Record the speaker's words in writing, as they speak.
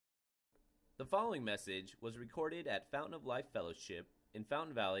The following message was recorded at Fountain of Life Fellowship in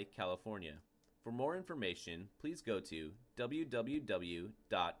Fountain Valley, California. For more information, please go to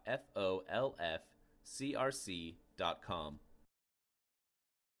www.folfcrc.com.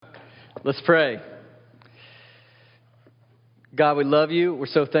 Let's pray. God, we love you. We're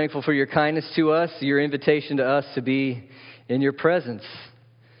so thankful for your kindness to us, your invitation to us to be in your presence,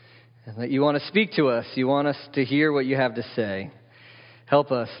 and that you want to speak to us. You want us to hear what you have to say.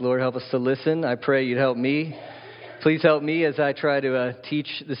 Help us, Lord. Help us to listen. I pray you'd help me. Please help me as I try to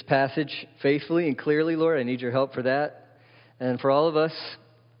teach this passage faithfully and clearly, Lord. I need your help for that. And for all of us,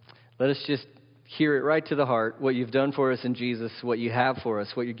 let us just hear it right to the heart, what you've done for us in Jesus, what you have for us,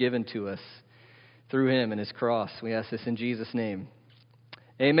 what you've given to us through him and his cross. We ask this in Jesus' name.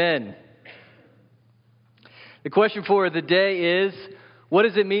 Amen. The question for the day is, what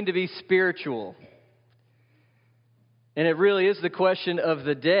does it mean to be spiritual? And it really is the question of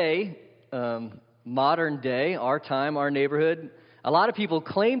the day, modern day, our time, our neighborhood. A lot of people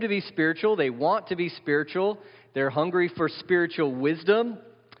claim to be spiritual. They want to be spiritual. They're hungry for spiritual wisdom.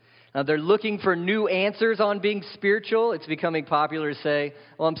 They're looking for new answers on being spiritual. It's becoming popular to say,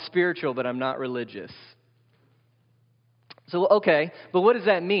 well, I'm spiritual, but I'm not religious. So, okay, but what does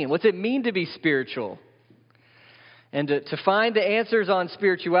that mean? What's it mean to be spiritual? And to find the answers on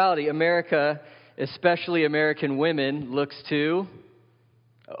spirituality, America, especially American women, looks to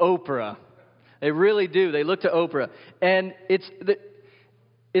Oprah. They really do. They look to Oprah. And it's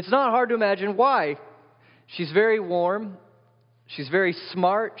not hard to imagine why. She's very warm. She's very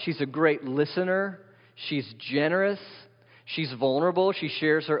smart. She's a great listener. She's generous. She's vulnerable. She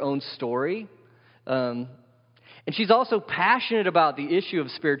shares her own story. And she's also passionate about the issue of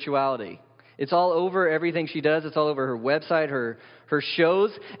spirituality. It's all over everything she does. It's all over her website, her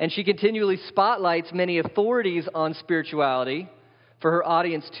shows. And she continually spotlights many authorities on spirituality for her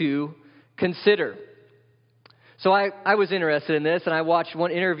audience to consider. So I was interested in this, and I watched one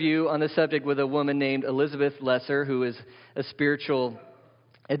interview on the subject with a woman named Elizabeth Lesser, who is a spiritual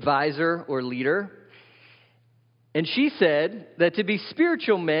advisor or leader. And she said that to be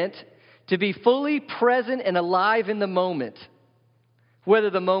spiritual meant to be fully present and alive in the moment,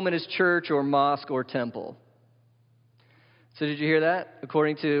 whether the moment is church or mosque or temple. So did you hear that?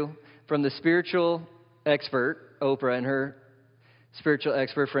 From the spiritual expert, Oprah, and her spiritual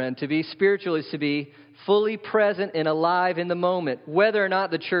expert friend, to be spiritual is to be fully present and alive in the moment, whether or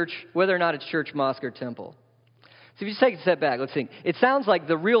not it's church, mosque, or temple. So if you just take a step back, let's think. It sounds like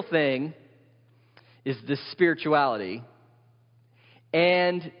the real thing is the spirituality,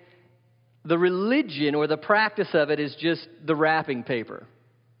 and the religion or the practice of it is just the wrapping paper,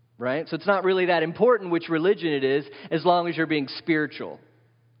 right? So it's not really that important which religion it is, as long as you're being spiritual.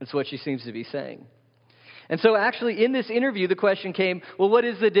 That's what she seems to be saying. And so actually in this interview, the question came, well,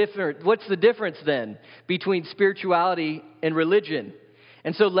 what's the difference then between spirituality and religion?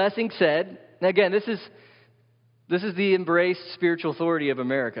 And so Lessing said, and again, this is the embraced spiritual authority of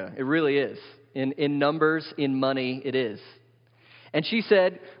America. It really is. In numbers, in money, it is. And she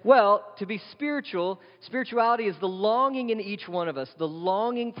said, well, to be spirituality is the longing in each one of us, the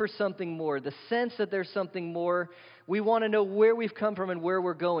longing for something more, the sense that there's something more. We want to know where we've come from and where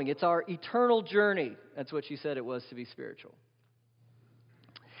we're going. It's our eternal journey. That's what she said it was to be spiritual.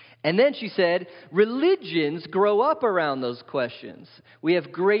 And then she said, religions grow up around those questions. We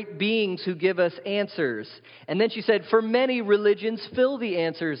have great beings who give us answers. And then she said, for many, religions fill the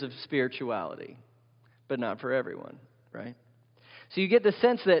answers of spirituality, but not for everyone, right? So you get the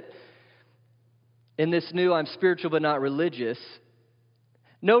sense that in this new I'm spiritual but not religious,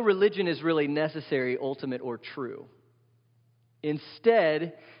 no religion is really necessary, ultimate, or true.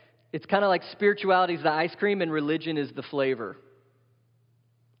 Instead, it's kind of like spirituality is the ice cream and religion is the flavor.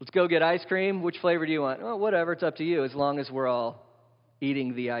 Let's go get ice cream. Which flavor do you want? Oh, whatever, it's up to you, as long as we're all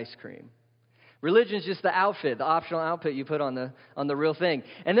eating the ice cream. Religion is just the outfit, the optional outfit you put on the real thing.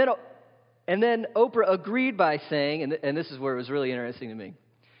 And then Oprah agreed by saying, and this is where it was really interesting to me.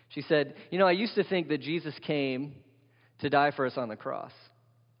 She said, I used to think that Jesus came to die for us on the cross.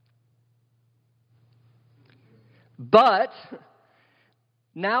 But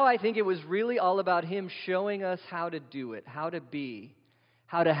now I think it was really all about him showing us how to do it, how to be,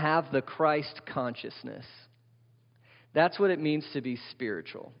 how to have the Christ consciousness. That's what it means to be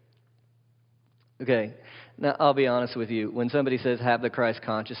spiritual. Okay, now I'll be honest with you. When somebody says have the Christ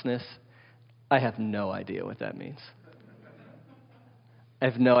consciousness, I have no idea what that means. I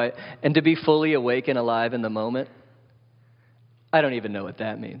have no idea. And to be fully awake and alive in the moment, I don't even know what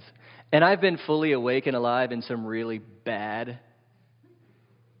that means. And I've been fully awake and alive in some really bad,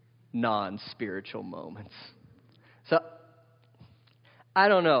 non-spiritual moments. So, I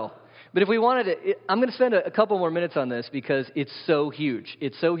don't know. But if we wanted to, I'm going to spend a couple more minutes on this because it's so huge.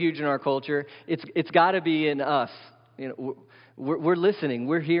 It's so huge in our culture. It's got to be in us. We're listening.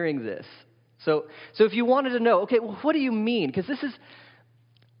 We're hearing this. So if you wanted to know, okay, well, what do you mean? Because this is,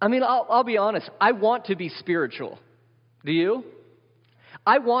 I'll be honest. I want to be spiritual. Do you?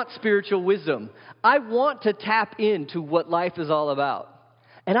 I want spiritual wisdom. I want to tap into what life is all about.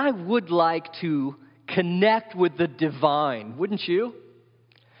 And I would like to connect with the divine, wouldn't you?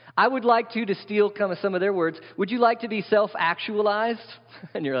 I would like to steal some of their words, would you like to be self-actualized?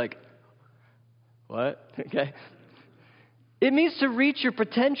 And you're like, what? Okay. It means to reach your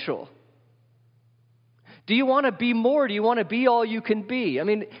potential. Do you want to be more? Do you want to be all you can be?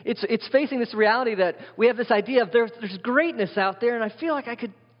 It's facing this reality that we have this idea of there's greatness out there, and I feel like I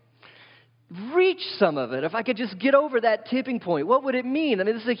could reach some of it if I could just get over that tipping point. What would it mean?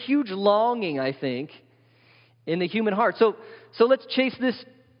 This is a huge longing, I think, in the human heart. So let's chase this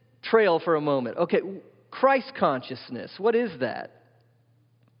trail for a moment. Okay, Christ consciousness. What is that?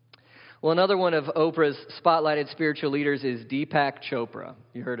 Well, another one of Oprah's spotlighted spiritual leaders is Deepak Chopra.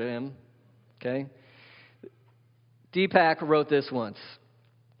 You heard of him? Okay. Deepak wrote this once.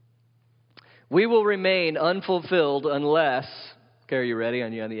 We will remain unfulfilled unless, okay, are you ready?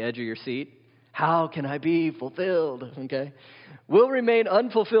 On the edge of your seat? How can I be fulfilled? Okay. We'll remain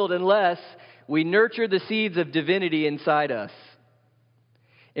unfulfilled unless we nurture the seeds of divinity inside us.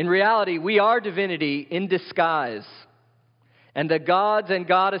 In reality, we are divinity in disguise, and the gods and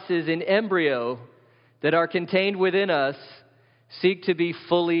goddesses in embryo that are contained within us seek to be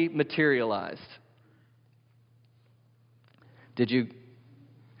fully materialized. Did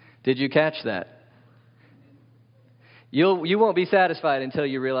you catch that? You won't be satisfied until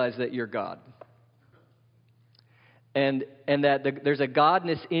you realize that you're God. And that there's a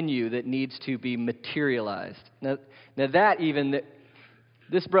godness in you that needs to be materialized. Now that even...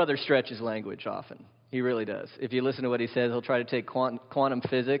 This brother stretches language often. He really does. If you listen to what he says, he'll try to take quantum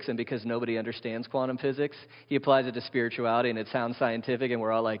physics, and because nobody understands quantum physics, he applies it to spirituality, and it sounds scientific, and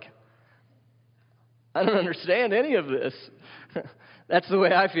we're all like, I don't understand any of this. That's the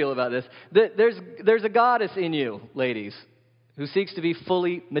way I feel about this. There's a goddess in you, ladies, who seeks to be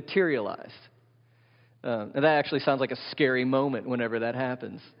fully materialized. And that actually sounds like a scary moment whenever that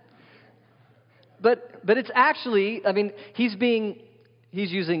happens. But it's actually,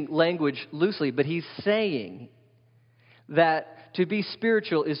 he's using language loosely, but he's saying that to be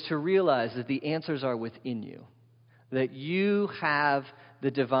spiritual is to realize that the answers are within you, that you have the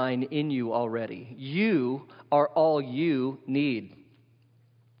divine in you already. You are all you need.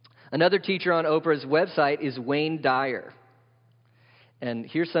 Another teacher on Oprah's website is Wayne Dyer. And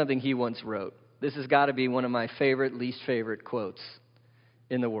here's something he once wrote. This has got to be one of my least favorite quotes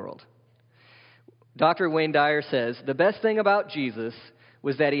in the world. Dr. Wayne Dyer says, the best thing about Jesus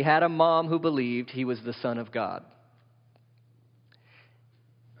was that he had a mom who believed he was the Son of God.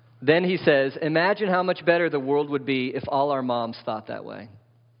 Then he says, imagine how much better the world would be if all our moms thought that way.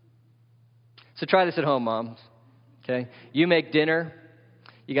 So try this at home, moms. Okay? You make dinner.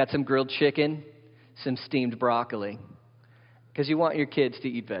 You got some grilled chicken, some steamed broccoli, because you want your kids to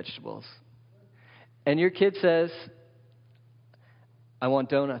eat vegetables. And your kid says, I want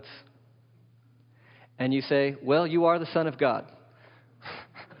donuts. And you say, well, you are the Son of God.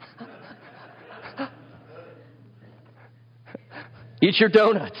 Eat your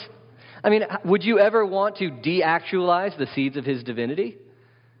donuts. Would you ever want to deactualize the seeds of his divinity?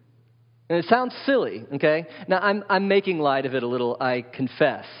 And it sounds silly, okay? Now, I'm making light of it a little, I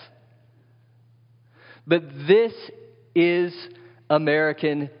confess. But this is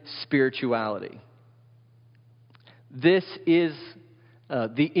American spirituality. This is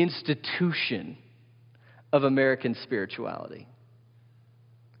the institution of American spirituality.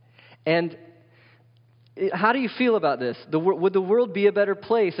 And how do you feel about this? Would the world be a better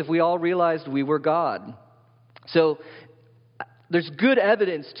place if we all realized we were God? So there's good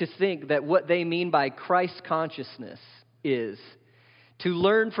evidence to think that what they mean by Christ consciousness is to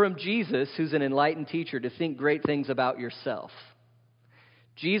learn from Jesus, who's an enlightened teacher, to think great things about yourself.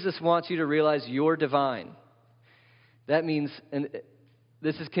 Jesus wants you to realize you're divine. That means, and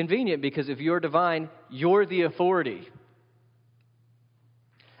this is convenient because if you're divine, you're the authority.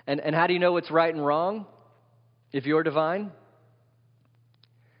 And how do you know what's right and wrong if you're divine?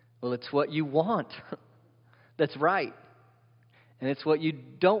 Well, it's what you want that's right. And it's what you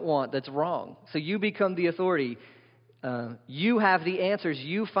don't want that's wrong. So you become the authority. You have the answers.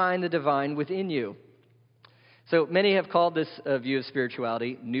 You find the divine within you. So many have called this view of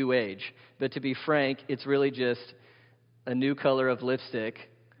spirituality New Age. But to be frank, it's really just a new color of lipstick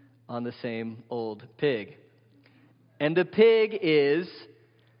on the same old pig. And the pig is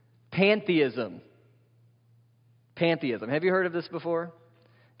Pantheism. Pantheism. Have you heard of this before?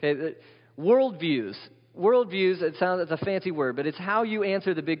 Okay, worldviews. Worldviews, it's a fancy word, but it's how you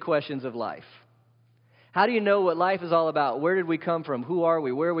answer the big questions of life. How do you know what life is all about? Where did we come from? Who are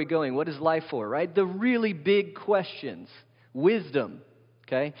we? Where are we going? What is life for, right? The really big questions. Wisdom,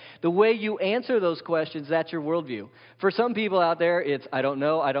 okay? The way you answer those questions, that's your worldview. For some people out there, it's I don't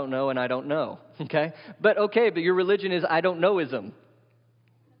know, and I don't know, okay? But your religion is I don't know-ism.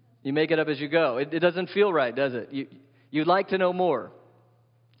 You make it up as you go. It doesn't feel right, does it? You'd like to know more.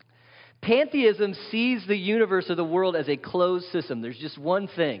 Pantheism sees the universe or the world as a closed system. There's just one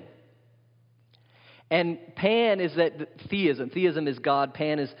thing. And pan is that theism. Theism is God.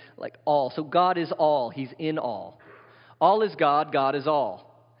 Pan is like all. So God is all. He's in all. All is God. God is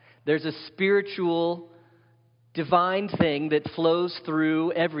all. There's a spiritual, divine thing that flows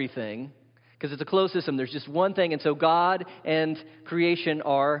through everything because it's a closed system. There's just one thing. And so God and creation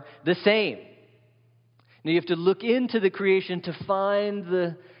are the same. Now you have to look into the creation to find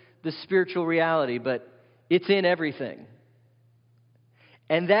the spiritual reality, but it's in everything.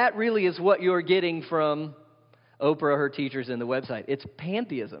 And that really is what you're getting from Oprah, her teachers, and the website. It's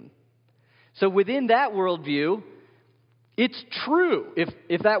pantheism. So within that worldview, it's true,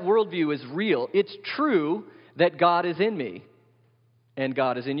 if that worldview is real, it's true that God is in me, and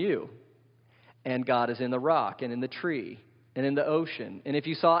God is in you, and God is in the rock, and in the tree, and in the ocean. And if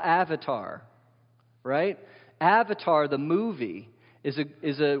you saw Avatar, right? Avatar, the movie,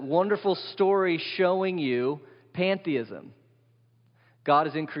 is a wonderful story showing you pantheism. God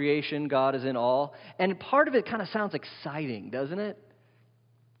is in creation, God is in all. And part of it kind of sounds exciting, doesn't it?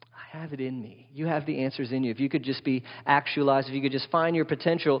 I have it in me. You have the answers in you. If you could just be actualized, if you could just find your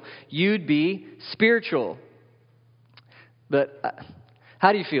potential, you'd be spiritual. But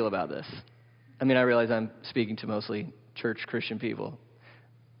how do you feel about this? I mean, I realize I'm speaking to mostly church Christian people,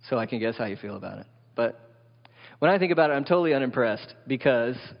 so I can guess how you feel about it. But when I think about it, I'm totally unimpressed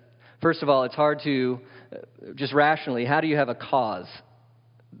because, first of all, it's hard to, just rationally, how do you have a cause?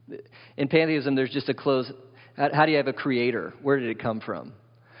 In pantheism, there's just a close, how do you have a creator? Where did it come from?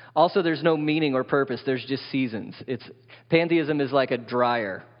 Also, there's no meaning or purpose. There's just seasons. Pantheism is like a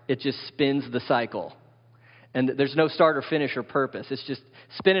dryer. It just spins the cycle. And there's no start or finish or purpose. It's just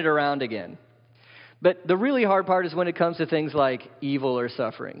spin it around again. But the really hard part is when it comes to things like evil or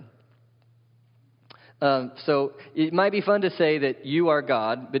suffering. So it might be fun to say that you are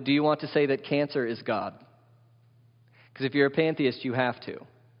God, but do you want to say that cancer is God? Because if you're a pantheist, you have to.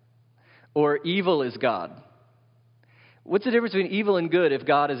 Or evil is God. What's the difference between evil and good if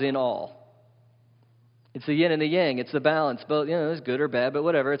God is in all? It's the yin and the yang. It's the balance. Both, it's good or bad, but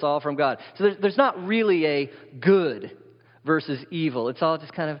whatever. It's all from God. So there's not really a good versus evil. It's all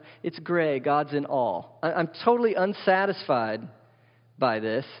just kind of, it's gray. God's in all. I'm totally unsatisfied by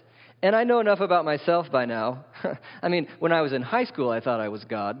this. And I know enough about myself by now. I mean, when I was in high school, I thought I was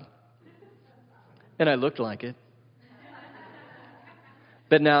God. And I looked like it.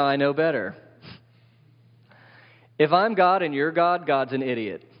 But now I know better. If I'm God and you're God, God's an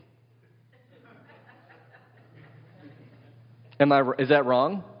idiot. Is that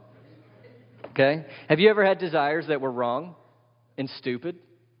wrong? Okay. Have you ever had desires that were wrong and stupid?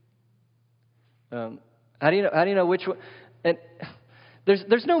 How do you know which one? And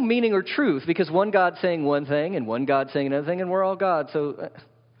there's no meaning or truth because one God's saying one thing and one God's saying another thing, and we're all God. So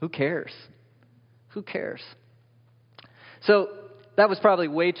who cares? Who cares? So that was probably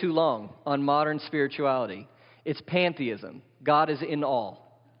way too long on modern spirituality. It's pantheism. God is in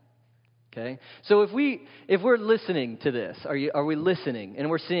all. Okay? So if we're listening to this, are we listening and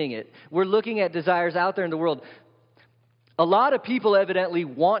we're seeing it? We're looking at desires out there in the world. A lot of people evidently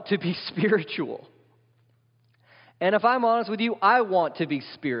want to be spiritual. And if I'm honest with you, I want to be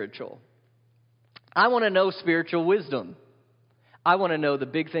spiritual. I want to know spiritual wisdom. I want to know the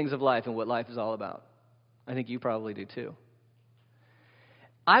big things of life and what life is all about. I think you probably do too.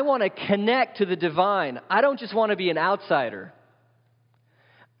 I want to connect to the divine. I don't just want to be an outsider.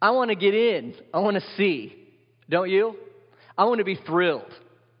 I want to get in. I want to see. Don't you? I want to be thrilled.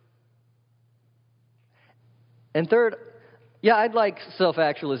 And third, yeah, I'd like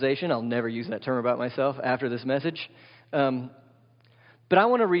self-actualization. I'll never use that term about myself after this message. But I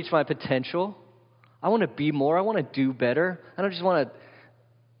want to reach my potential. I want to be more. I want to do better. I don't just want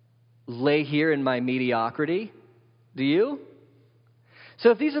to lay here in my mediocrity. Do you? So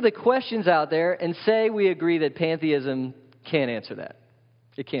if these are the questions out there, and say we agree that pantheism can't answer that.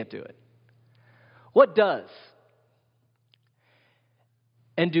 It can't do it. What does?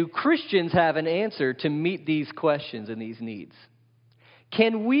 And do Christians have an answer to meet these questions and these needs?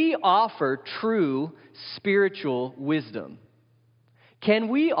 Can we offer true spiritual wisdom? Can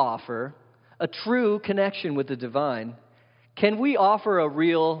we offer a true connection with the divine? Can we offer a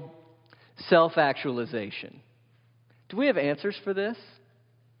real self-actualization? Do we have answers for this?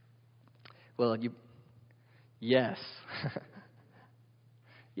 Well, yes.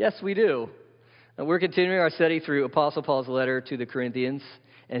 Yes, we do. And we're continuing our study through Apostle Paul's letter to the Corinthians,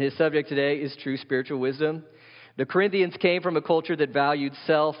 and his subject today is true spiritual wisdom. The Corinthians came from a culture that valued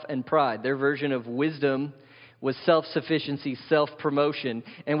self and pride. Their version of wisdom was self-sufficiency, self-promotion.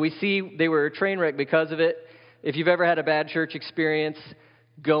 And we see they were a train wreck because of it. If you've ever had a bad church experience,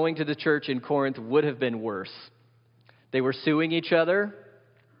 going to the church in Corinth would have been worse. They were suing each other.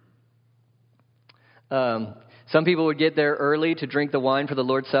 Some people would get there early to drink the wine for the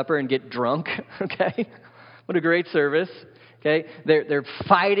Lord's Supper and get drunk. Okay? What a great service. Okay? They're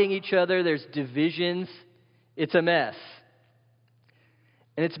fighting each other. There's divisions. It's a mess.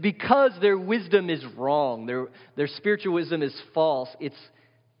 And it's because their wisdom is wrong. Their spiritual wisdom is false. It's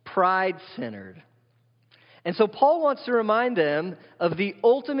pride-centered. And so Paul wants to remind them of the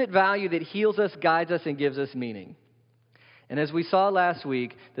ultimate value that heals us, guides us, and gives us meaning. And as we saw last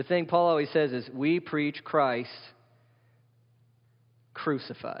week, the thing Paul always says is, we preach Christ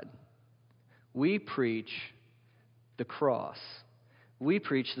crucified. We preach the cross. We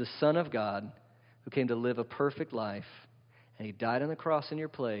preach the Son of God who came to live a perfect life, and he died on the cross in your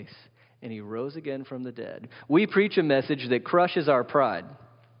place, and he rose again from the dead. We preach a message that crushes our pride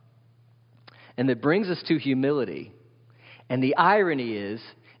and that brings us to humility. And the irony is,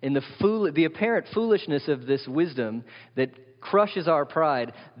 in the apparent foolishness of this wisdom that crushes our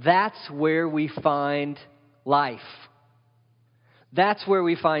pride, that's where we find life. That's where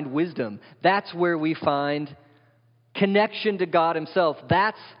we find wisdom. That's where we find connection to God himself.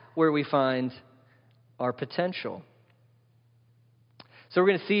 That's where we find our potential. So we're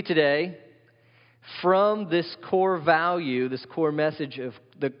going to see today, from this core value, this core message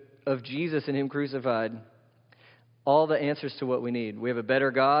of Jesus and him crucified, all the answers to what we need. We have a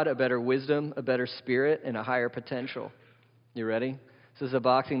better God, a better wisdom, a better spirit, and a higher potential. You ready? This is a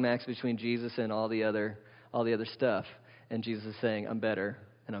boxing match between Jesus and all the other stuff. And Jesus is saying, I'm better,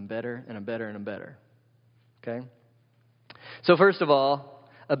 and I'm better, and I'm better, and I'm better. Okay? So first of all,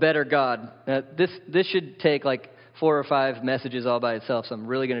 a better God. This should take like 4 or 5 messages all by itself, so I'm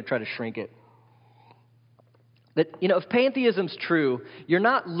really going to try to shrink it. That, if pantheism's true, you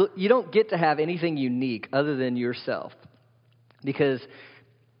don't get to have anything unique other than yourself. Because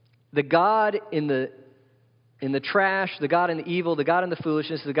the God in the trash, the God in the evil, the God in the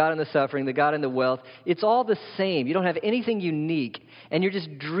foolishness, the God in the suffering, the God in the wealth, it's all the same. You don't have anything unique. And you're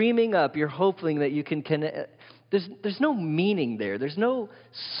just dreaming up, you're hoping that you can connect. There's no meaning there. There's no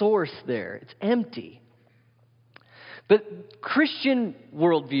source there. It's empty. But Christian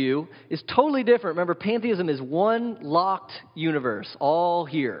worldview is totally different. Remember, pantheism is one locked universe, all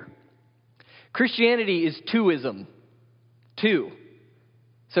here. Christianity is twoism. Two.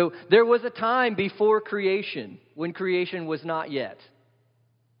 So there was a time before creation, when creation was not yet.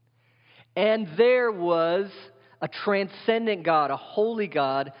 And there was a transcendent God, a holy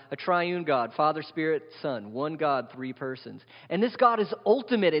God, a triune God, Father, Spirit, Son, one God, 3 persons. And this God is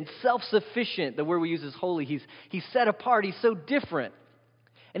ultimate and self-sufficient. The word we use is holy. He's set apart. He's so different.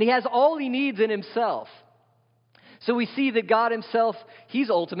 And he has all he needs in himself. So we see that God himself,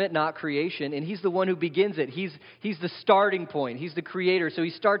 he's ultimate, not creation, and he's the one who begins it. He's the starting point. He's the creator. So he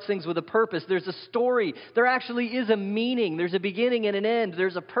starts things with a purpose. There's a story. There actually is a meaning. There's a beginning and an end.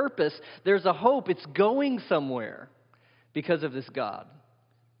 There's a purpose. There's a hope. It's going somewhere because of this God.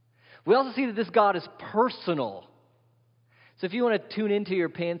 We also see that this God is personal. So if you want to tune into your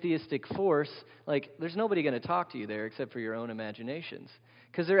pantheistic force, there's nobody going to talk to you there except for your own imaginations.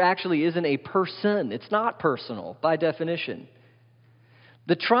 Because there actually isn't a person. It's not personal, by definition.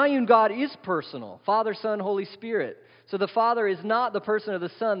 The triune God is personal. Father, Son, Holy Spirit. So the Father is not the person of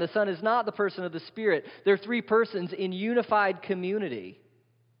the Son. The Son is not the person of the Spirit. They're 3 persons in unified community.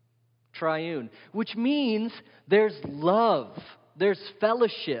 Triune. Which means there's love. There's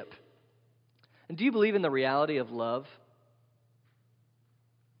fellowship. And do you believe in the reality of love?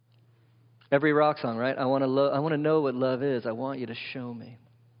 Every rock song, right? I want to know what love is. I want you to show me.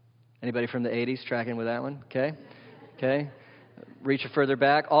 Anybody from the 80s tracking with that one? Okay. Reach further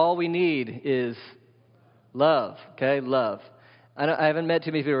back. All we need is love. Okay, love. I haven't met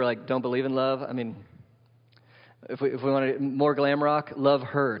too many people who are like, don't believe in love. I mean, if we want more glam rock, love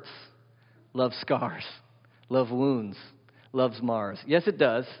hurts. Love scars. Love wounds. Loves Mars. Yes, it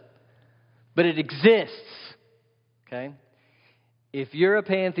does. But it exists. Okay? If you're a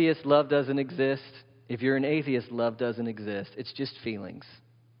pantheist, love doesn't exist. If you're an atheist, love doesn't exist. It's just feelings.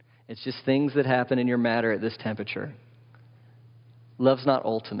 It's just things that happen in your matter at this temperature. Love's not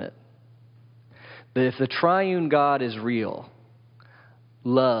ultimate. But if the triune God is real,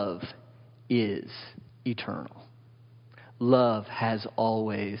 love is eternal. Love has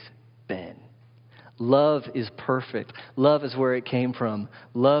always been. Love is perfect. Love is where it came from.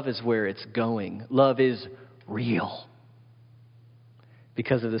 Love is where it's going. Love is real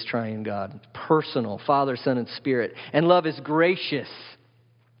because of this triune God. Personal, Father, Son, and Spirit. And love is gracious.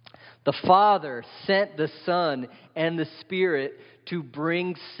 The Father sent the Son and the Spirit to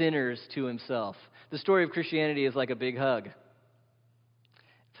bring sinners to himself. The story of Christianity is like a big hug. It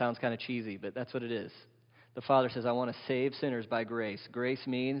sounds kind of cheesy, but that's what it is. The Father says, I want to save sinners by grace. Grace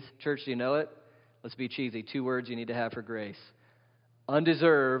means, church, do you know it? Let's be cheesy. 2 words you need to have for grace.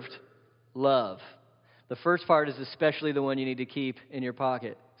 Undeserved love. The first part is especially the one you need to keep in your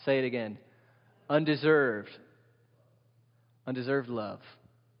pocket. Say it again. Undeserved. Undeserved love.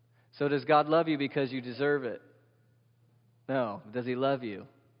 So does God love you because you deserve it? No. Does he love you?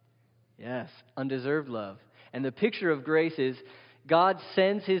 Yes. Undeserved love. And the picture of grace is God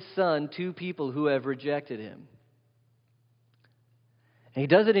sends his Son to people who have rejected him. And he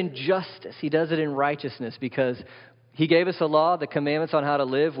does it in justice. He does it in righteousness because he gave us a law, the commandments on how to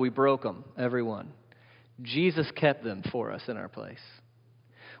live. We broke them, everyone. Jesus kept them for us in our place.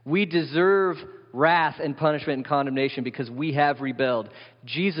 We deserve wrath and punishment and condemnation because we have rebelled.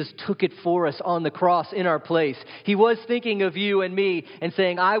 Jesus took it for us on the cross in our place. He was thinking of you and me and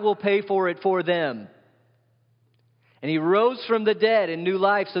saying, I will pay for it for them. And he rose from the dead in new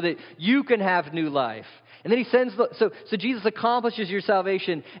life so that you can have new life. And then he sends, so Jesus accomplishes your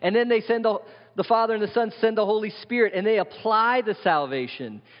salvation. And then they send the Father and the Son send the Holy Spirit. And they apply the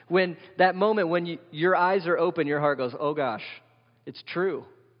salvation. When that moment when your eyes are open, your heart goes, oh gosh, it's true.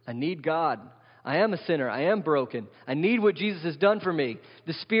 I need God. I am a sinner. I am broken. I need what Jesus has done for me.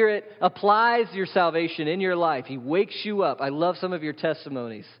 The Spirit applies your salvation in your life. He wakes you up. I love some of your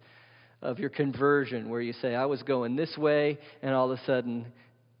testimonies of your conversion where you say, I was going this way, and all of a sudden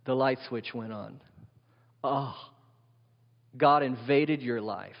the light switch went on. Oh, God invaded your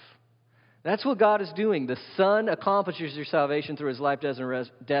life. That's what God is doing. The Son accomplishes your salvation through his life,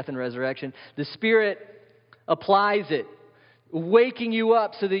 death, and resurrection. The Spirit applies it, waking you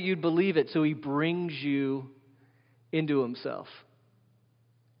up so that you'd believe it. So he brings you into himself.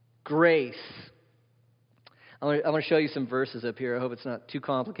 Grace. I want to show you some verses up here. I hope it's not too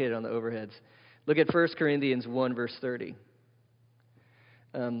complicated on the overheads. Look at 1 Corinthians 1, verse 30.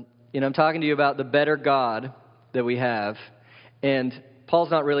 I'm talking to you about the better God that we have. And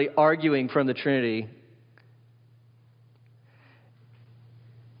Paul's not really arguing from the Trinity.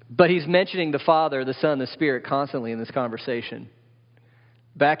 But he's mentioning the Father, the Son, the Spirit constantly in this conversation.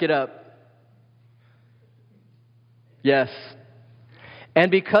 Back it up. Yes. And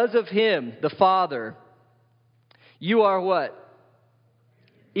because of him, the Father, you are what?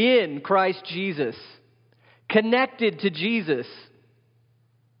 In Christ Jesus. Connected to Jesus.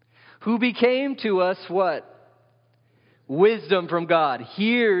 Who became to us what? Wisdom from God.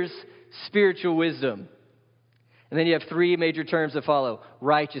 Here's spiritual wisdom. And then you have 3 major terms that follow.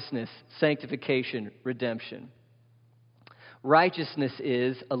 Righteousness, sanctification, redemption. Righteousness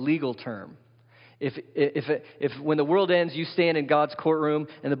is a legal term. If when the world ends, you stand in God's courtroom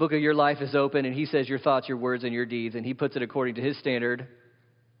and the book of your life is open and he says your thoughts, your words, and your deeds, and he puts it according to his standard.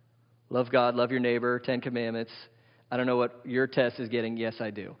 Love God, love your neighbor, 10 commandments. I don't know what your test is getting. Yes, I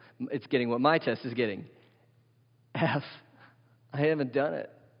do. It's getting what my test is getting. F. I haven't done it.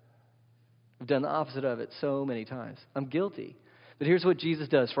 I've done the opposite of it so many times. I'm guilty. But here's what Jesus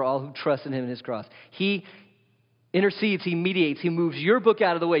does for all who trust in him and his cross. He intercedes, he mediates, he moves your book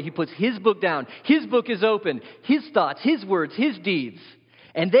out of the way. He puts his book down. His book is open. His thoughts, his words, his deeds.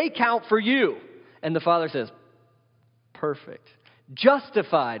 And they count for you. And the Father says, perfect.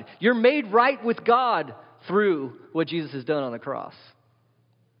 Justified. You're made right with God through what Jesus has done on the cross.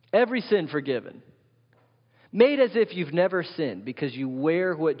 Every sin forgiven. Made as if you've never sinned because you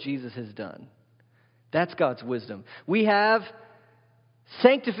wear what Jesus has done. That's God's wisdom. We have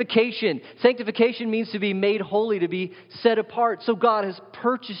sanctification. Sanctification means to be made holy, to be set apart. So God has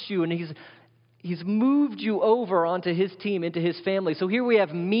purchased you and He's moved you over onto His team, into His family. So here we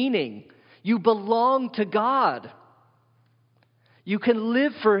have meaning. You belong to God. You can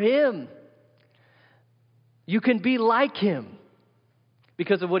live for Him. You can be like Him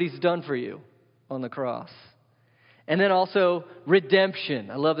because of what He's done for you on the cross. And then also redemption.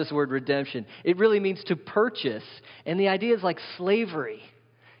 I love this word redemption. It really means to purchase. And the idea is like slavery.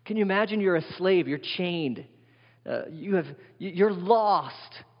 Can you imagine you're a slave? You're chained. You're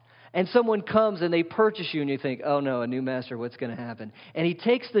lost. And someone comes and they purchase you and you think, oh no, a new master, what's going to happen? And he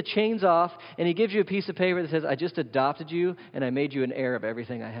takes the chains off and he gives you a piece of paper that says, I just adopted you and I made you an heir of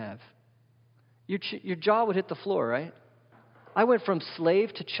everything I have. Your jaw would hit the floor, right? I went from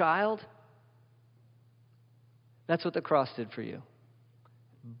slave to child. That's what the cross did for you.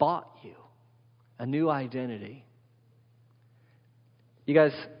 Bought you a new identity. You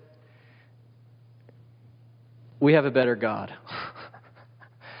guys, we have a better God.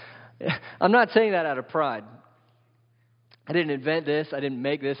 I'm not saying that out of pride. I didn't invent this. I didn't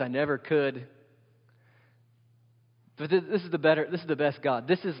make this. I never could. But this is the best God.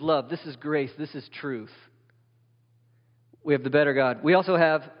 This is love. This is grace. This is truth. We have the better God. We also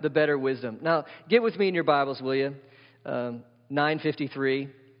have the better wisdom. Now, get with me in your Bibles, will you? 953.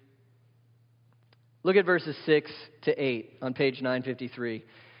 Look at verses 6 to 8 on page 953.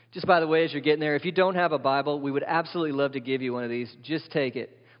 Just by the way, as you're getting there, if you don't have a Bible, we would absolutely love to give you one of these. Just take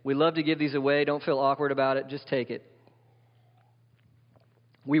it. We love to give these away. Don't feel awkward about it. Just take it.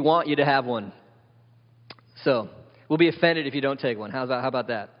 We want you to have one. So, we'll be offended if you don't take one. How about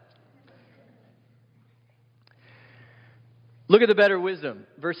that? Look at the better wisdom.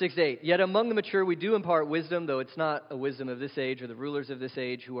 Verse 6 to 8. Yet among the mature we do impart wisdom, though it's not a wisdom of this age or the rulers of this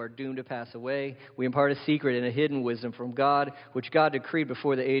age who are doomed to pass away. We impart a secret and a hidden wisdom from God, which God decreed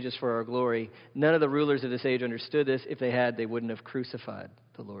before the ages for our glory. None of the rulers of this age understood this. If they had, they wouldn't have crucified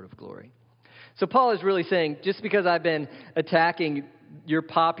the Lord of glory. So Paul is really saying, just because I've been attacking your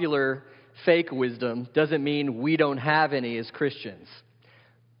popular fake wisdom doesn't mean we don't have any as Christians.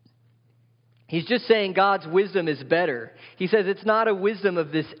 He's just saying God's wisdom is better. He says it's not a wisdom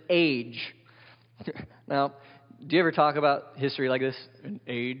of this age. Now, do you ever talk about history like this? An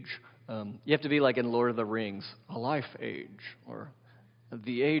age? You have to be like in Lord of the Rings, a life age, or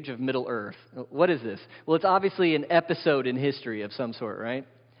the age of Middle Earth. What is this? Well, it's obviously an episode in history of some sort, right?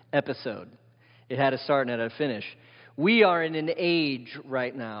 Episode. It had a start and it had a finish. We are in an age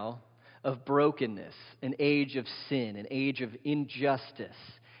right now of brokenness, an age of sin, an age of injustice,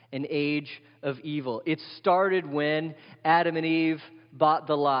 an age of evil. It started when Adam and Eve bought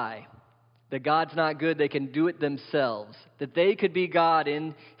the lie that God's not good, they can do it themselves, that they could be God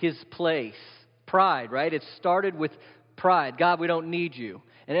in his place. Pride, right? It started with pride. God, we don't need you.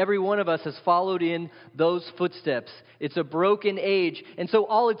 And every one of us has followed in those footsteps. It's a broken age. And so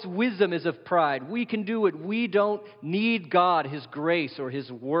all its wisdom is of pride. We can do it. We don't need God, his grace, or his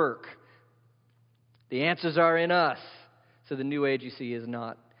work. The answers are in us. So the new age, you see, is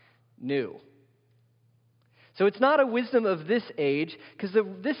not new. So it's not a wisdom of this age, because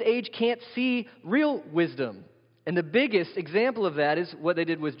this age can't see real wisdom. And the biggest example of that is what they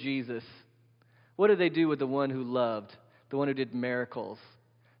did with Jesus. What did they do with the one who loved, the one who did miracles,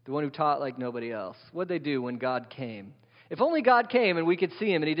 the one who taught like nobody else? What did they do when God came? If only God came and we could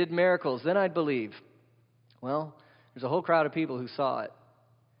see him and he did miracles, then I'd believe. Well, there's a whole crowd of people who saw it,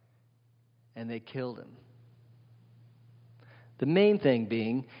 and they killed him. The main thing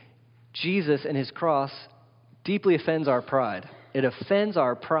being, Jesus and his cross deeply offends our pride. It offends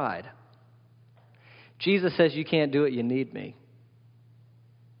our pride. Jesus says, you can't do it, you need me.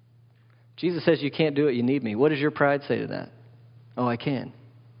 Jesus says, you can't do it, you need me. What does your pride say to that? Oh, I can.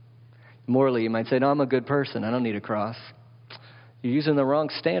 Morally, you might say, no, I'm a good person. I don't need a cross. You're using the wrong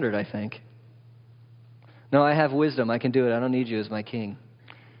standard, I think. No, I have wisdom. I can do it. I don't need you as my king.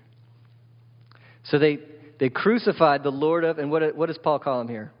 So they crucified the Lord of, and what does Paul call him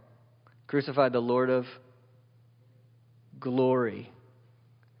here? Crucified the Lord of glory.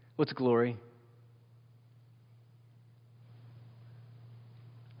 What's glory?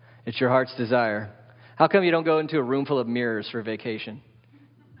 It's your heart's desire. How come you don't go into a room full of mirrors for vacation?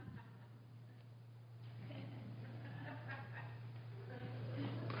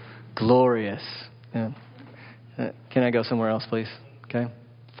 Glorious. Yeah. Can I go somewhere else, please? Okay.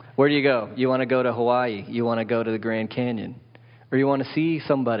 Where do you go? You want to go to Hawaii. You want to go to the Grand Canyon. Or you want to see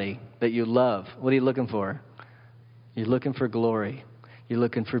somebody that you love. What are you looking for? You're looking for glory. You're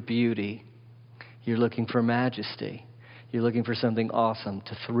looking for beauty. You're looking for majesty. You're looking for something awesome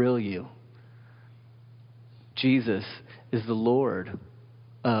to thrill you. Jesus is the Lord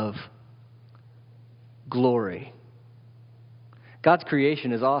of glory. God's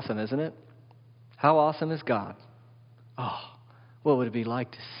creation is awesome, isn't it? How awesome is God? Oh, what would it be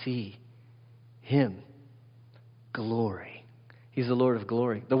like to see him? Glory. He's the Lord of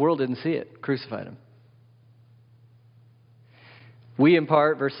glory. The world didn't see it. Crucified him. We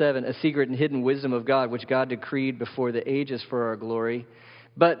impart, verse 7, a secret and hidden wisdom of God, which God decreed before the ages for our glory.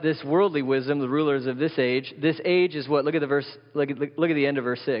 But this worldly wisdom, the rulers of this age is what? Look at the verse. Look at the end of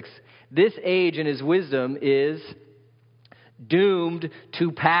verse 6. This age in his wisdom is doomed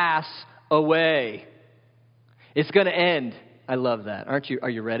to pass away. It's going to end. I love that. Aren't you? Are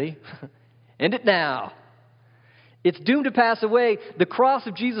you ready? End it now. It's doomed to pass away. The cross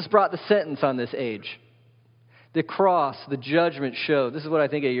of Jesus brought the sentence on this age. The cross, the judgment showed, this is what I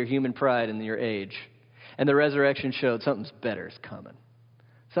think of your human pride and your age. And the resurrection showed something's better is coming.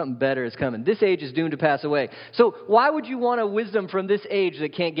 Something better is coming. This age is doomed to pass away. So why would you want a wisdom from this age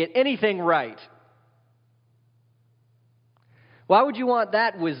that can't get anything right? Why would you want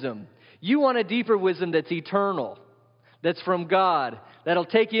that wisdom? You want a deeper wisdom that's eternal, that's from God, that'll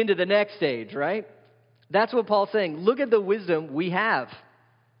take you into the next age, right? That's what Paul's saying. Look at the wisdom we have.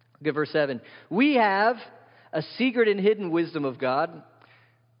 Look at verse 7. We have a secret and hidden wisdom of God.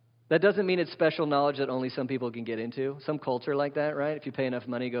 That doesn't mean it's special knowledge that only some people can get into. Some culture like that, right? If you pay enough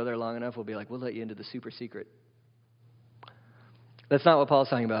money, go there long enough, we'll be like, we'll let you into the super secret. That's not what Paul's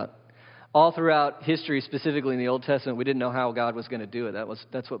talking about. All throughout history, specifically in the Old Testament, we didn't know how God was going to do it.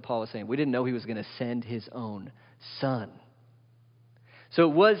 That's what Paul was saying. We didn't know he was going to send his own son. So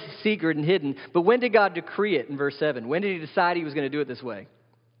it was secret and hidden. But when did God decree it in verse 7? When did he decide he was going to do it this way?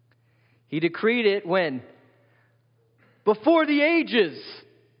 He decreed it when? Before the ages.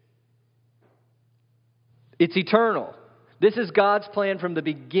 It's eternal. This is God's plan from the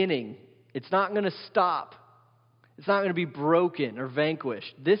beginning. It's not going to stop. It's not going to be broken or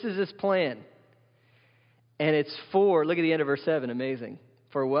vanquished. This is his plan. And it's for, look at the end of verse 7, amazing.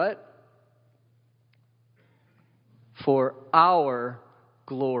 For what? For our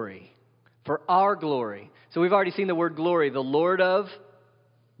glory. For our glory. So we've already seen the word glory. The Lord of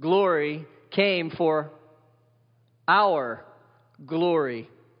glory came for our glory.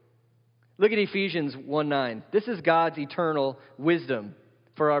 Look at Ephesians 1:9. This is God's eternal wisdom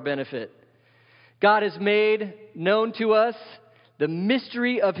for our benefit. God has made known to us the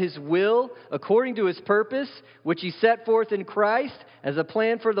mystery of his will according to his purpose, which he set forth in Christ as a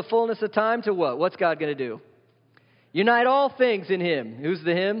plan for the fullness of time to what? What's God going to do? Unite all things in him. Who's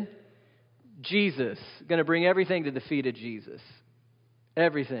the him? Jesus. Going to bring everything to the feet of Jesus.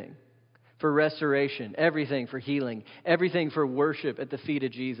 Everything. For restoration, everything for healing, everything for worship at the feet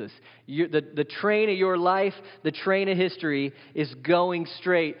of Jesus. The train of your life, the train of history is going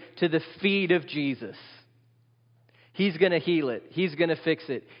straight to the feet of Jesus. He's going to heal it. He's going to fix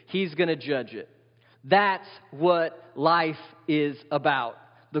it. He's going to judge it. That's what life is about.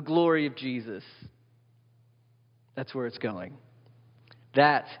 The glory of Jesus. That's where it's going.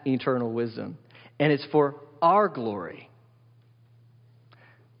 That's eternal wisdom. And it's for our glory.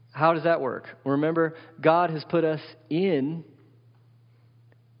 How does that work? Remember, God has put us in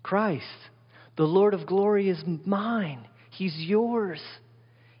Christ. The Lord of glory is mine. He's yours.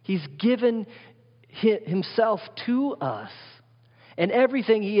 He's given himself to us. And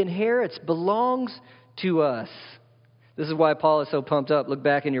everything he inherits belongs to us. This is why Paul is so pumped up. Look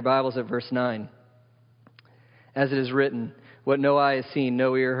back in your Bibles at verse 9. As it is written, what no eye has seen,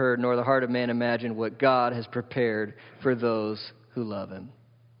 no ear heard, nor the heart of man imagined, what God has prepared for those who love him.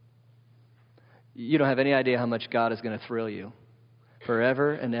 You don't have any idea how much God is going to thrill you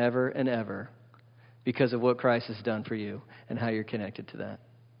forever and ever and ever because of what Christ has done for you and how you're connected to that.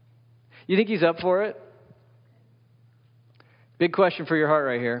 You think he's up for it? Big question for your heart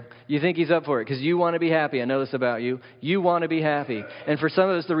right here. You think he's up for it because you want to be happy. I know this about you. You want to be happy. And for some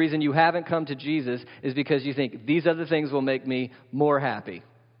of us, the reason you haven't come to Jesus is because you think these other things will make me more happy.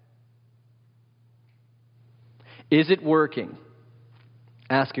 Is it working?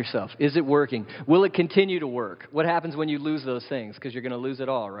 Ask yourself, is it working? Will it continue to work? What happens when you lose those things? Because you're going to lose it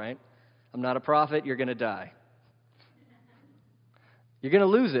all, right? I'm not a prophet. You're going to die. You're going to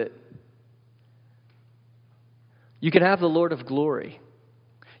lose it. You can have the Lord of glory.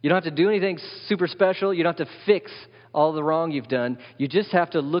 You don't have to do anything super special. You don't have to fix all the wrong you've done. You just have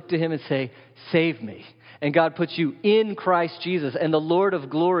to look to him and say, save me. And God puts you in Christ Jesus. And the Lord of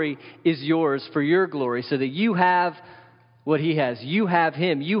glory is yours for your glory so that you have what he has. You have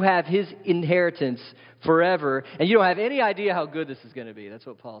him. You have his inheritance forever. And you don't have any idea how good this is going to be. That's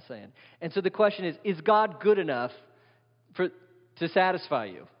what Paul's saying. And so the question is God good enough to satisfy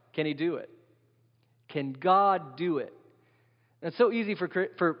you? Can he do it? Can God do it? And it's so easy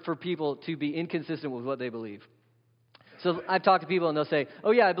for people to be inconsistent with what they believe. So I've talked to people and they'll say,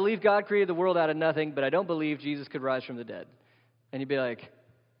 oh yeah, I believe God created the world out of nothing, but I don't believe Jesus could rise from the dead. And you'd be like,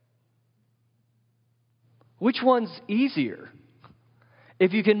 which one's easier?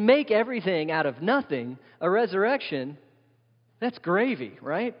 If you can make everything out of nothing, a resurrection, that's gravy,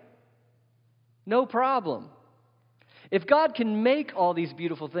 right? No problem. If God can make all these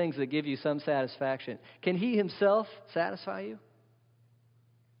beautiful things that give you some satisfaction, can he himself satisfy you?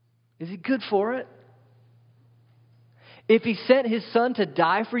 Is he good for it? If he sent his son to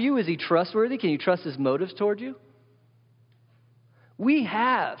die for you, is he trustworthy? Can you trust his motives toward you? We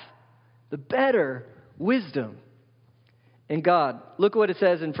have the better wisdom in God. Look what it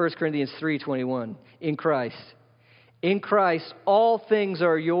says in 1 Corinthians 3:21. In Christ. In Christ, all things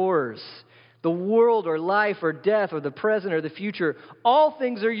are yours. The world or life or death or the present or the future, all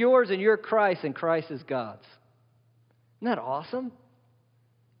things are yours and you're Christ and Christ is God's. Isn't that awesome?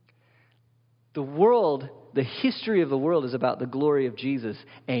 The world, the history of the world is about the glory of Jesus,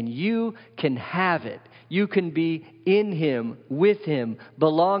 and you can have it. You can be in Him, with Him,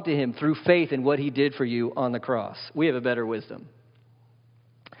 belong to Him through faith in what He did for you on the cross. We have a better wisdom.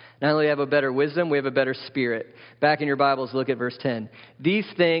 Not only have a better wisdom, we have a better spirit. Back in your Bibles, look at verse 10. These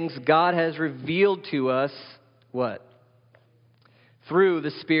things God has revealed to us, what? Through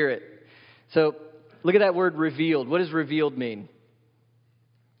the Spirit. So, look at that word revealed. What does revealed mean?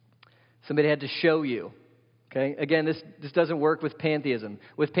 Somebody had to show you. Okay? Again, this doesn't work with pantheism.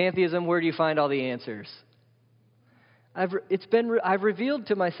 With pantheism, where do you find all the answers? I've revealed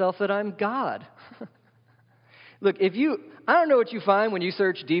to myself that I'm God. Look, I don't know what you find when you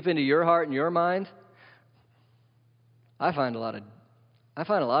search deep into your heart and your mind. I find a lot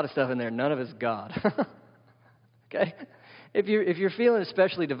of stuff in there. None of it's God. Okay? If you're feeling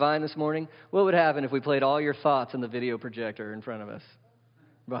especially divine this morning, what would happen if we played all your thoughts on the video projector in front of us?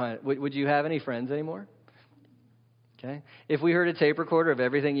 Would you have any friends anymore? Okay. If we heard a tape recorder of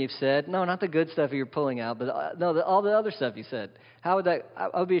everything you've said, no, not the good stuff you're pulling out, but all the other stuff you said. How would that?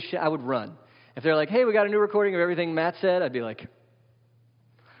 I would run. If they're like, hey, we got a new recording of everything Matt said, I'd be like,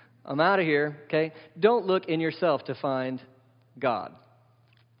 I'm out of here. Okay. Don't look in yourself to find God.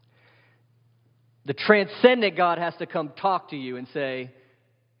 The transcendent God has to come talk to you and say,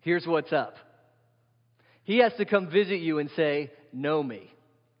 here's what's up. He has to come visit you and say, know me.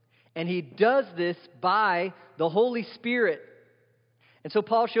 And He does this by the Holy Spirit. And so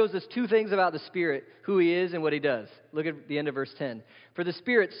Paul shows us two things about the Spirit, who He is and what He does. Look at the end of verse 10. For the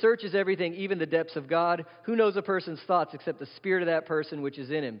Spirit searches everything, even the depths of God. Who knows a person's thoughts except the Spirit of that person which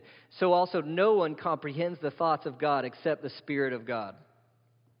is in him? So also no one comprehends the thoughts of God except the Spirit of God.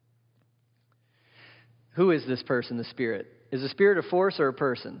 Who is this person, the Spirit? Is the Spirit a force or a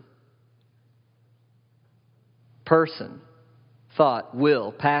person? Person. Thought,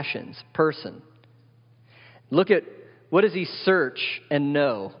 will, passions, person. Look at, what does He search and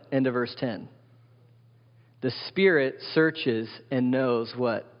know? End of verse 10. The Spirit searches and knows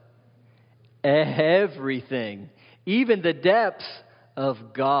what? Everything. Even the depths of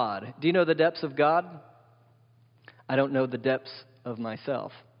God. Do you know the depths of God? I don't know the depths of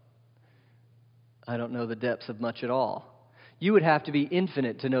myself. I don't know the depths of much at all. You would have to be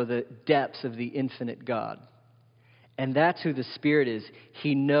infinite to know the depths of the infinite God. And that's who the Spirit is.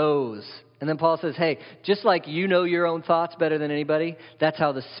 He knows. And then Paul says, hey, just like you know your own thoughts better than anybody, that's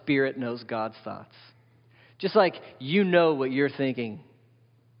how the Spirit knows God's thoughts. Just like you know what you're thinking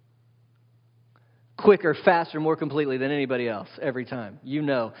quicker, faster, more completely than anybody else every time. You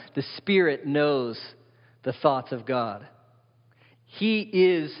know. The Spirit knows the thoughts of God. He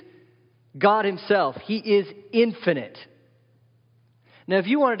is God Himself. He is infinite. Now, if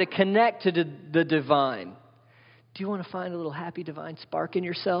you wanted to connect to the divine, do you want to find a little happy divine spark in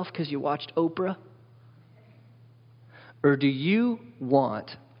yourself because you watched Oprah? Or do you want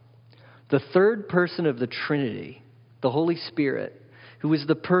the third person of the Trinity, the Holy Spirit, who is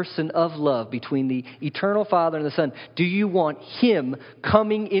the person of love between the eternal Father and the Son? Do you want Him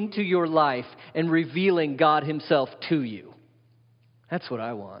coming into your life and revealing God Himself to you? That's what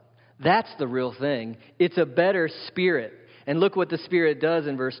I want. That's the real thing. It's a better spirit. And look what the Spirit does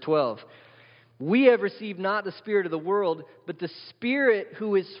in verse 12. We have received not the spirit of the world, but the Spirit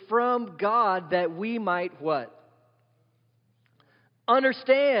who is from God, that we might what?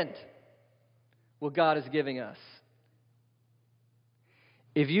 Understand what God is giving us.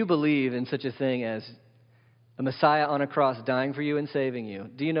 If you believe in such a thing as a Messiah on a cross dying for you and saving you,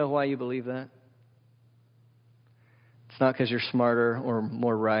 do you know why you believe that? It's not because you're smarter or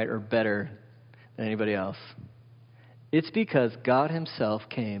more right or better than anybody else. It's because God Himself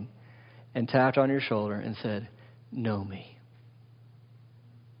came and tapped on your shoulder and said, know me.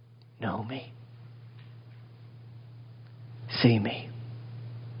 Know me. See me.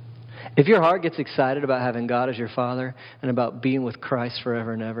 If your heart gets excited about having God as your Father and about being with Christ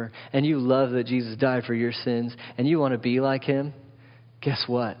forever and ever, and you love that Jesus died for your sins, and you want to be like Him, guess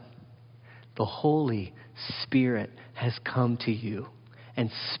what? The Holy Spirit has come to you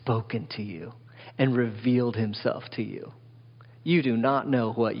and spoken to you and revealed Himself to you. You do not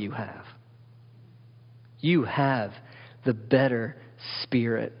know what you have. You have the better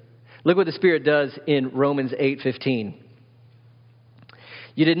Spirit. Look what the Spirit does in Romans 8:15.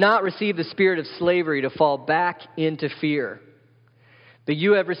 You did not receive the spirit of slavery to fall back into fear, but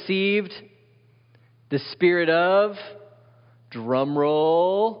you have received the spirit of, drum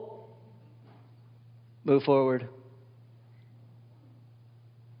roll, move forward.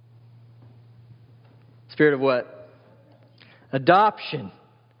 Spirit of what? Adoption.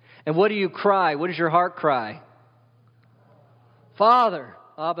 And what do you cry? What does your heart cry? Father.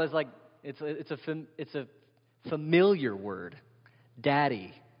 Abba is like, it's a familiar word.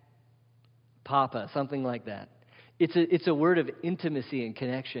 Daddy. Papa, something like that. It's a word of intimacy and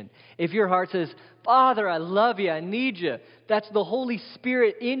connection. If your heart says, Father, I love you, I need you, that's the Holy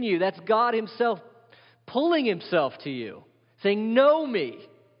Spirit in you. That's God Himself pulling Himself to you, saying, know me,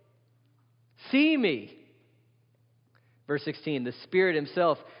 see me. Verse 16, the Spirit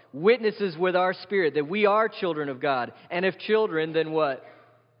Himself witnesses with our spirit that we are children of God. And if children, then what?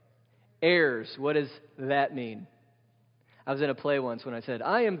 Heirs. What does that mean? I was in a play once when I said,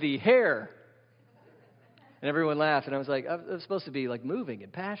 I am the heir. And everyone laughed, and I was like, I'm supposed to be like moving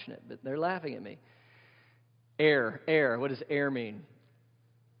and passionate, but they're laughing at me. Heir. What does heir mean?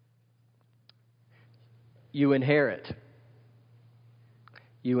 You inherit.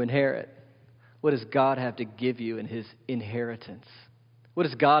 You inherit. What does God have to give you in His inheritance? What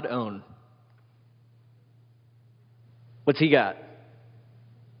does God own? What's He got?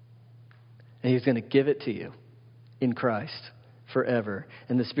 And He's going to give it to you in Christ forever.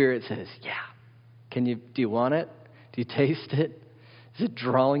 And the Spirit says, yeah. Do you want it? Do you taste it? Is it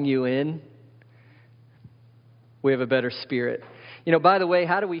drawing you in? We have a better spirit. By the way,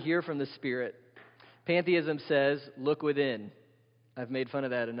 how do we hear from the Spirit? Pantheism says, look within. I've made fun of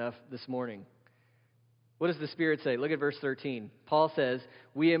that enough this morning. What does the Spirit say? Look at verse 13. Paul says,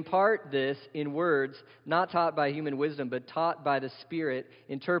 we impart this in words not taught by human wisdom, but taught by the Spirit,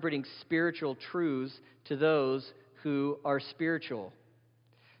 interpreting spiritual truths to those who are spiritual.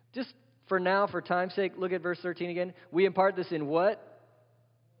 Just for now, for time's sake, look at verse 13 again. We impart this in what?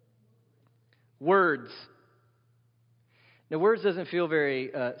 Words. Now, words doesn't feel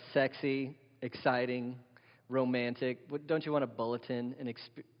very sexy, exciting, romantic. Don't you want a bulletin?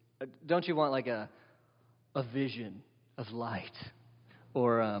 Don't you want like a vision of light?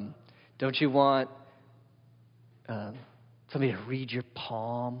 Or don't you want somebody to read your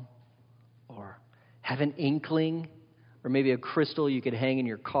palm? Or have an inkling? Or maybe a crystal you could hang in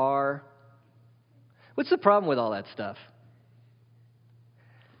your car? What's the problem with all that stuff?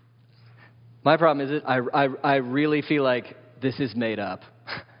 My problem is I really feel like this is made up.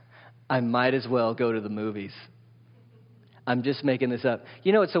 I might as well go to the movies. I'm just making this up.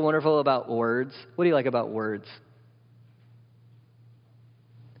 You know what's so wonderful about words? What do you like about words?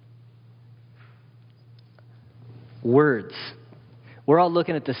 Words. We're all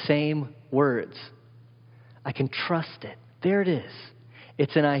looking at the same words. I can trust it. There it is.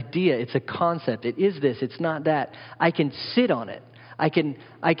 It's an idea. It's a concept. It is this. It's not that. I can sit on it. I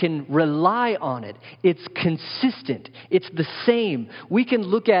can rely on it. It's consistent. It's the same. We can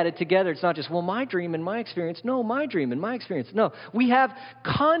look at it together. It's not just, well, my dream and my experience. No, my dream and my experience. No, we have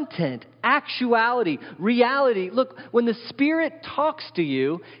content, actuality, reality. Look, when the Spirit talks to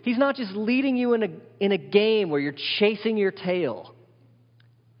you, He's not just leading you in a game where you're chasing your tail.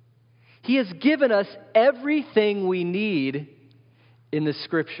 He has given us everything we need in the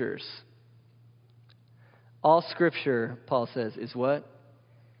Scriptures. All Scripture, Paul says, is what?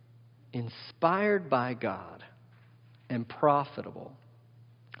 Inspired by God and profitable.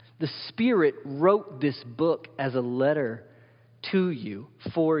 The Spirit wrote this book as a letter to you,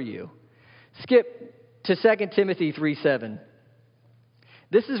 for you. Skip to 2 Timothy 3:7.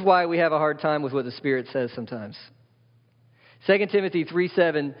 This is why we have a hard time with what the Spirit says sometimes. 2 Timothy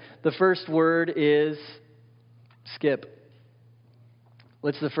 3:7, the first word is, skip.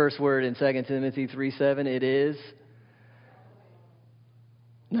 What's the first word in 2 Timothy 3:7? It is?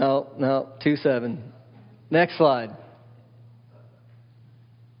 No, 2:7. Next slide.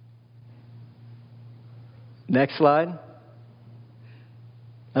 Next slide.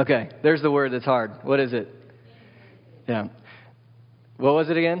 Okay, there's the word that's hard. What is it? Yeah. What was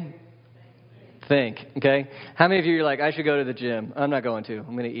it again? Think. Okay. How many of you are like, I should go to the gym? I'm not going to.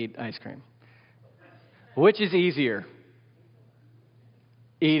 I'm going to eat ice cream. Which is easier?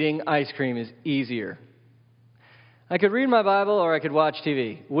 Eating ice cream is easier. I could read my Bible or I could watch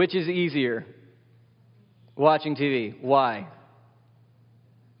TV. Which is easier? Watching TV. Why?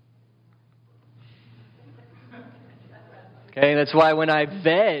 Okay, that's why when I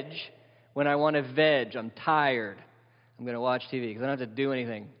want to veg, I'm tired. I'm going to watch TV because I don't have to do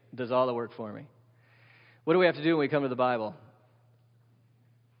anything. It does all the work for me. What do we have to do when we come to the Bible?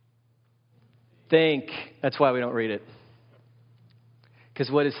 Think. That's why we don't read it. Because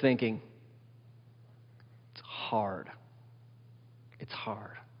what is thinking? It's hard. It's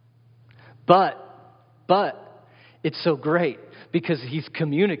hard. But it's so great because he's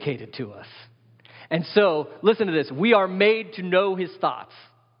communicated to us. And so, listen to this. We are made to know his thoughts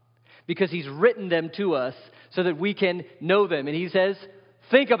because he's written them to us so that we can know them. And he says,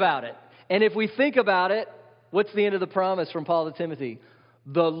 think about it. And if we think about it, what's the end of the promise from Paul to Timothy?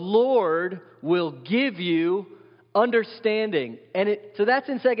 The Lord will give you understanding. So that's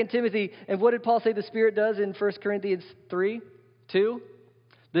in 2 Timothy. And what did Paul say the Spirit does in 1 Corinthians 3:2?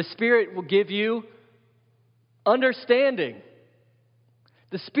 The Spirit will give you understanding.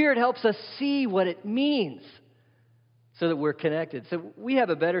 The Spirit helps us see what it means so that we're connected. So we have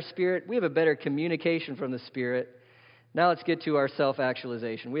a better spirit. We have a better communication from the Spirit. Now let's get to our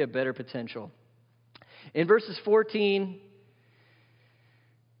self-actualization. We have better potential. In verses 14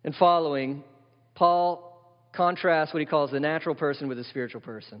 and following, Paul contrasts what he calls the natural person with the spiritual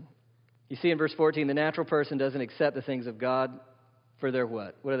person. You see in verse 14, the natural person doesn't accept the things of God for their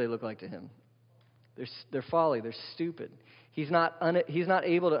what? What do they look like to him? They're folly. They're stupid. He's not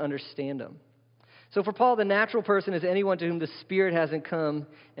able to understand them. So for Paul, the natural person is anyone to whom the Spirit hasn't come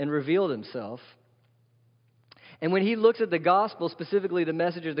and revealed himself. And when he looks at the gospel, specifically the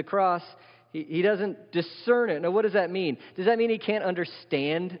message of the cross, he doesn't discern it. Now, what does that mean? Does that mean he can't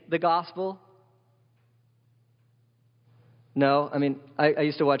understand the gospel? No. I mean, I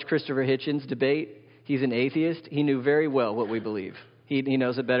used to watch Christopher Hitchens debate. He's an atheist. He knew very well what we believe. He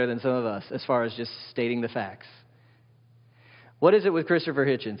knows it better than some of us as far as just stating the facts. What is it with Christopher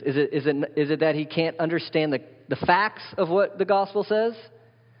Hitchens? Is it that he can't understand the facts of what the gospel says?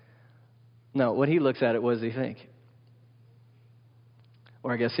 No, when he looks at it, what does he think?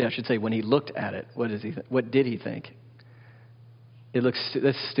 Or I guess I should say, when he looked at it, what did he think?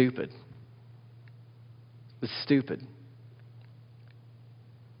 That's stupid. It's stupid.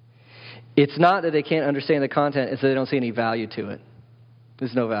 It's not that they can't understand the content, it's that they don't see any value to it.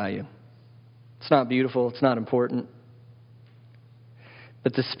 There's no value. It's not beautiful, it's not important.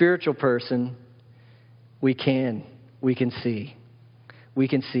 But the spiritual person, we can see. We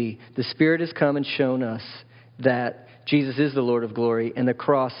can see. The Spirit has come and shown us that Jesus is the Lord of glory and the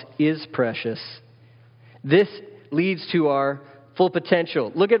cross is precious. This leads to our full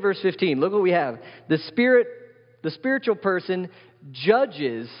potential. Look at verse 15. Look what we have. The spiritual person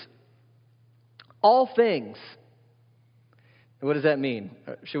judges all things. What does that mean?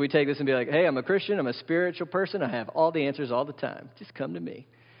 Should we take this and be like, hey, I'm a Christian, I'm a spiritual person, I have all the answers all the time. Just come to me.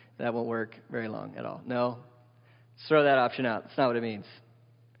 That won't work very long at all. No. Let's throw that option out. That's not what it means.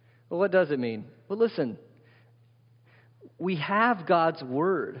 Well, what does it mean? Well, listen. We have God's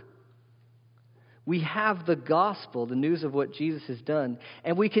Word. We have the gospel, the news of what Jesus has done.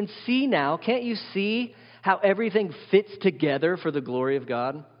 And we can see now, can't you see how everything fits together for the glory of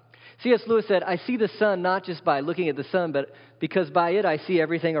God? C.S. Lewis said, I see the sun not just by looking at the sun, but because by it I see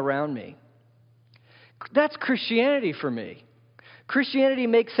everything around me. That's Christianity for me. Christianity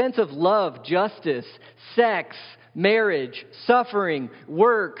makes sense of love, justice, sex, marriage, suffering,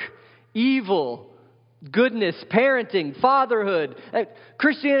 work, evil, goodness, parenting, fatherhood.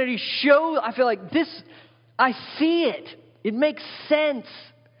 Christianity shows, I feel like this, I see it. It makes sense.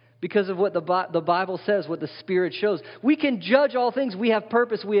 Because of what the Bible says, what the Spirit shows. We can judge all things. We have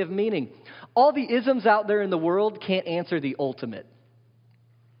purpose. We have meaning. All the isms out there in the world can't answer the ultimate.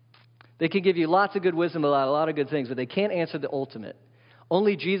 They can give you lots of good wisdom about a lot of good things, but they can't answer the ultimate.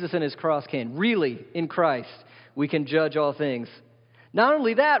 Only Jesus and His cross can. Really, in Christ, we can judge all things. Not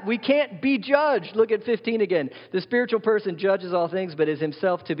only that, we can't be judged. Look at 15 again. The spiritual person judges all things, but is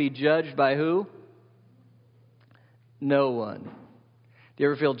himself to be judged by who? No one. Do you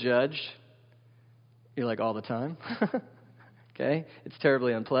ever feel judged? You're like, all the time? Okay? It's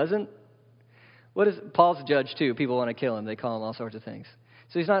terribly unpleasant. Paul's judged too. People want to kill him. They call him all sorts of things.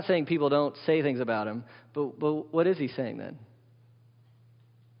 So he's not saying people don't say things about him, but what is he saying then?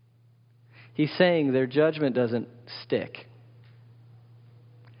 He's saying their judgment doesn't stick.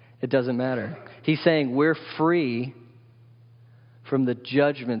 It doesn't matter. He's saying we're free from the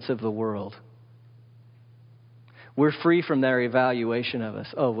judgments of the world. We're free from their evaluation of us.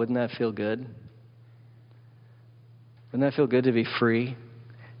 Oh, wouldn't that feel good? Wouldn't that feel good to be free?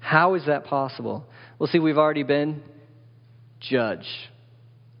 How is that possible? Well, see, we've already been judged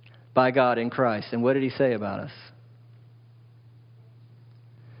by God in Christ. And what did He say about us?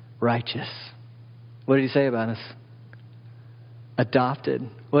 Righteous. What did He say about us? Adopted.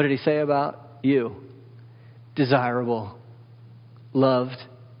 What did He say about you? Desirable. Loved.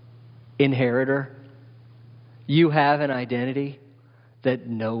 Inheritor. You have an identity that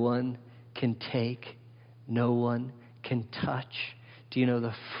no one can take, no one can touch. Do you know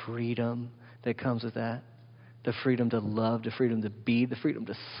the freedom that comes with that? The freedom to love, the freedom to be, the freedom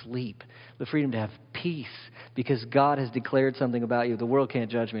to sleep, the freedom to have peace because God has declared something about you. The world can't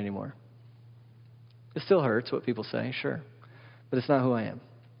judge me anymore. It still hurts what people say, sure, but it's not who I am.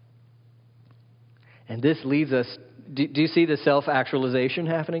 And this leads us, do you see the self-actualization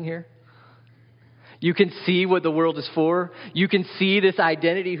happening here? You can see what the world is for. You can see this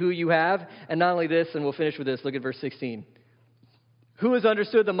identity, who you have. And not only this, and we'll finish with this, look at verse 16. Who has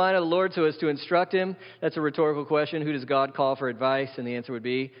understood the mind of the Lord so as to instruct him? That's a rhetorical question. Who does God call for advice? And the answer would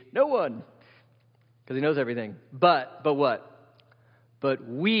be, no one. Because he knows everything. But what? But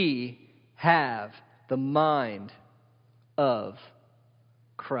we have the mind of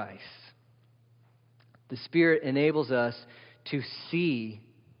Christ. The Spirit enables us to see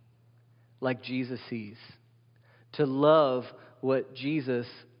like Jesus sees, to love what Jesus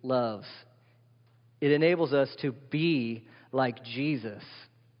loves. It enables us to be like Jesus.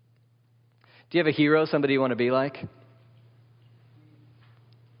 Do you have a hero, somebody you want to be like?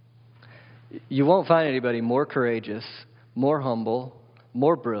 You won't find anybody more courageous, more humble,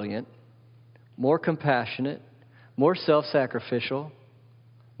 more brilliant, more compassionate, more self-sacrificial,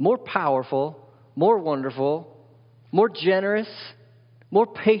 more powerful, more wonderful, more generous, more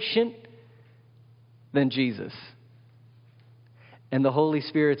patient than Jesus. And the Holy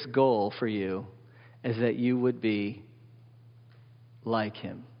Spirit's goal for you is that you would be like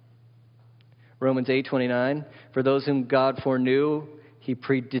him. Romans 8:29, for those whom God foreknew, he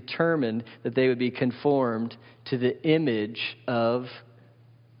predetermined that they would be conformed to the image of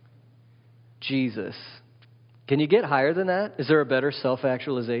Jesus. Can you get higher than that? Is there a better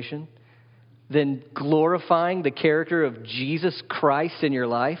self-actualization than glorifying the character of Jesus Christ in your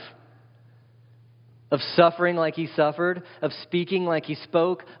life? Of suffering like he suffered, of speaking like he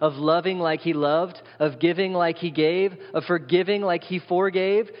spoke, of loving like he loved, of giving like he gave, of forgiving like he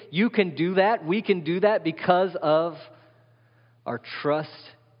forgave. You can do that. We can do that because of our trust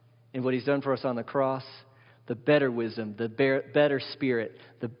in what he's done for us on the cross, the better wisdom, the better spirit,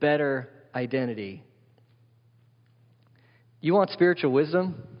 the better identity. You want spiritual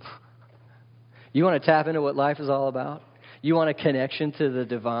wisdom? You want to tap into what life is all about? You want a connection to the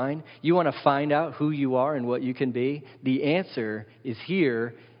divine? You want to find out who you are and what you can be? The answer is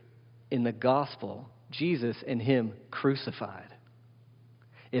here in the gospel. Jesus and him crucified.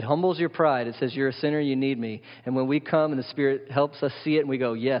 It humbles your pride. It says, you're a sinner, you need me. And when we come and the Spirit helps us see it and we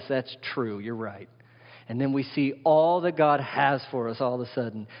go, yes, that's true, you're right. And then we see all that God has for us all of a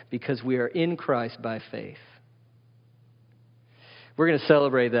sudden because we are in Christ by faith. We're going to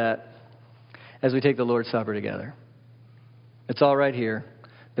celebrate that as we take the Lord's Supper together. It's all right here.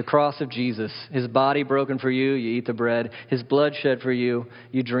 The cross of Jesus, his body broken for you, you eat the bread. His blood shed for you,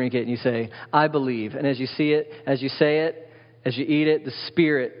 you drink it and you say, I believe. And as you see it, as you say it, as you eat it, the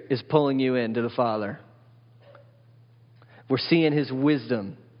Spirit is pulling you into the Father. We're seeing his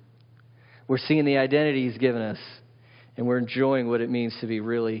wisdom. We're seeing the identity he's given us. And we're enjoying what it means to be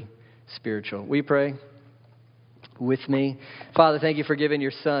really spiritual. Will you pray with me? Father, thank you for giving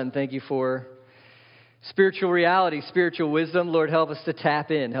your Son. Thank you for spiritual reality, spiritual wisdom. Lord, help us to tap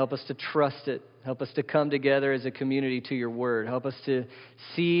in. Help us to trust it. Help us to come together as a community to your word. Help us to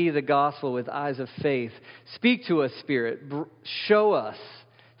see the gospel with eyes of faith. Speak to us, Spirit. Show us,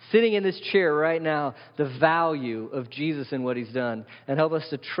 sitting in this chair right now, the value of Jesus and what he's done. And help us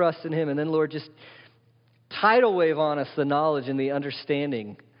to trust in him. And then, Lord, just tidal wave on us the knowledge and the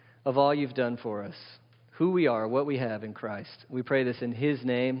understanding of all you've done for us. Who we are, what we have in Christ. We pray this in his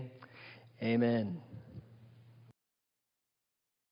name. Amen.